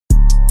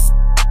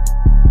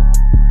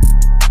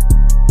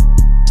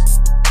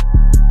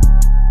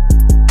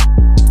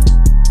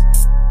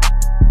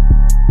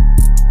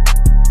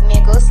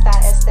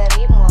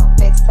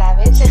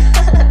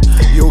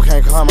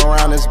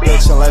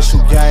unless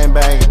you gang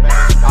banging.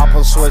 I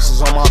put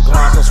switches on my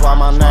Glock, that's why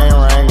my name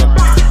ringing.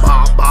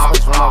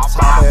 Bobbers run up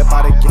top,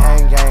 everybody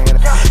gang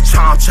ganging.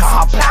 Chomp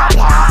chomp, blah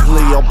blah,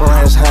 leave your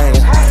brands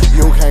hanging.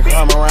 You can't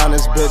come around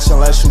this bitch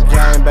unless you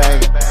gang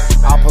banging.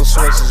 I put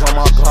switches on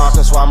my Glock,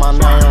 that's why my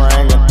name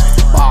ringing.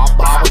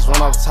 Bobbers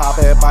run up top,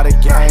 everybody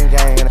gang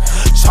ganging.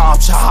 Chomp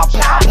chomp,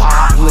 blah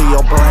blah, leave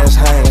your brands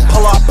hanging.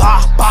 Pull up,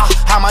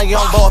 how my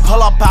young boy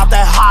pull up out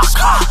that hot.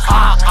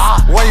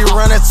 Where you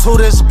running to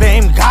this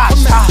beam?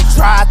 Gotcha.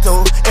 Drive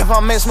through. If I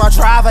miss my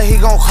driver, he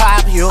gon'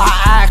 clap you.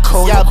 I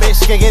cool. Y'all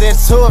bitch can get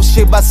into if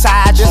she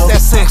beside you.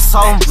 That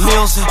 6-0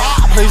 music.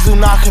 Please do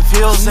not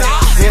confuse it.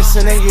 This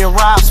a nigga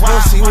raps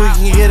pussy, we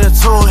can get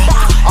into it.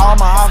 All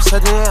my ops are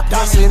dead,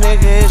 pussy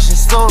nigga is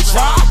just stupid.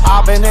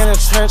 I been in the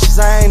trenches,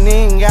 I ain't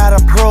even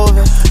gotta prove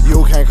it.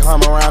 You can't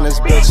come around this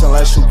bitch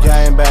unless you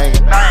gang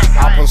banging.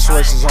 I put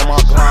switches on my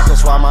Glock,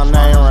 that's why my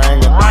name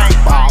ringing.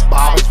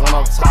 Bobbers run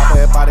up top,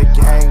 everybody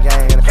gang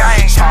ganging.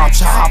 Chomp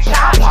chomp,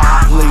 blah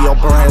blah, leave your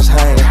brands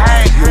hanging.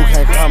 You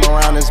can't come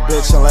around this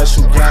bitch unless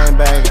you gang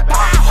banging.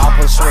 I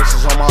put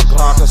switches on my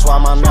Glock, that's why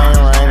my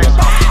name ringing.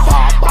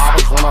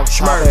 Bobbers run up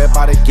top,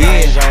 everybody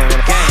gang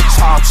ganging.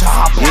 Chomp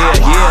chomp, blah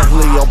blah,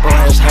 leave your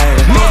brands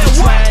hanging.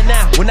 Nigga trying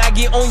now, when I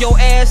get on your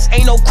ass,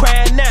 ain't no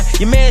crying now.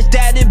 Your man's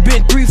died, it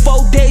been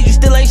 3-4 days, you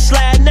still ain't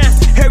sliding now.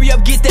 Hurry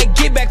up, get that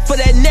get back for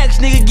that next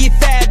nigga, get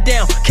fat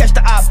down. Catch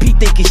the IP,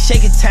 think it's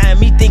shaking time,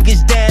 he think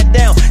it's dying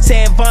down.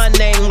 Saying Von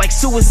name like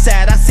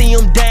suicide, I see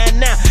him dying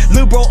now.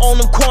 Lil bro on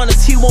them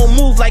corners, he won't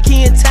move like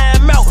he in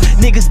timeout.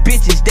 Niggas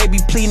bitches, they be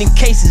pleading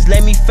cases,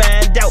 let me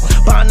find out.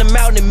 Bond him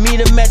out and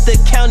meet him at the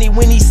county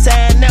when he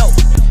sign out.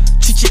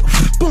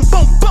 Boom,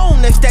 boom,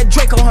 boom, next that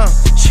Draco, huh?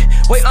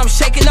 Wait, I'm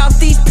shaking off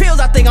these pills,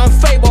 I think I'm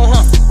Fable,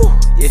 huh? Ooh,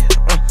 yeah,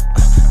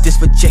 this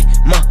for J,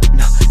 no,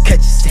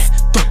 catch it,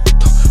 boom,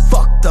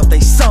 fucked up, they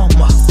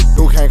summer.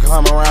 You can't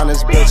come around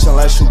this bitch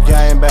unless you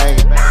gang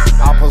banging.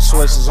 I put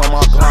switches on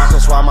my Glock,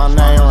 that's why my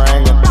name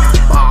ringing.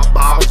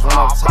 Bobbers run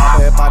up top,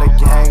 everybody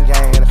gang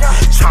ganging.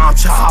 Chomp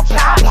chomp,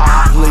 blah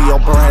blah, leave your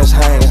brands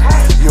hanging.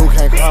 You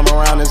can't come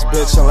around this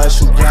bitch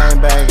unless you gang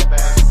banging.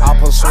 I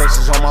put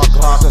switches on my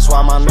Glock, that's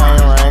why my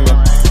name ringing.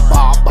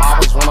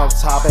 Bobbers run up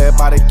top,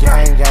 everybody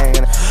gang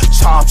ganging.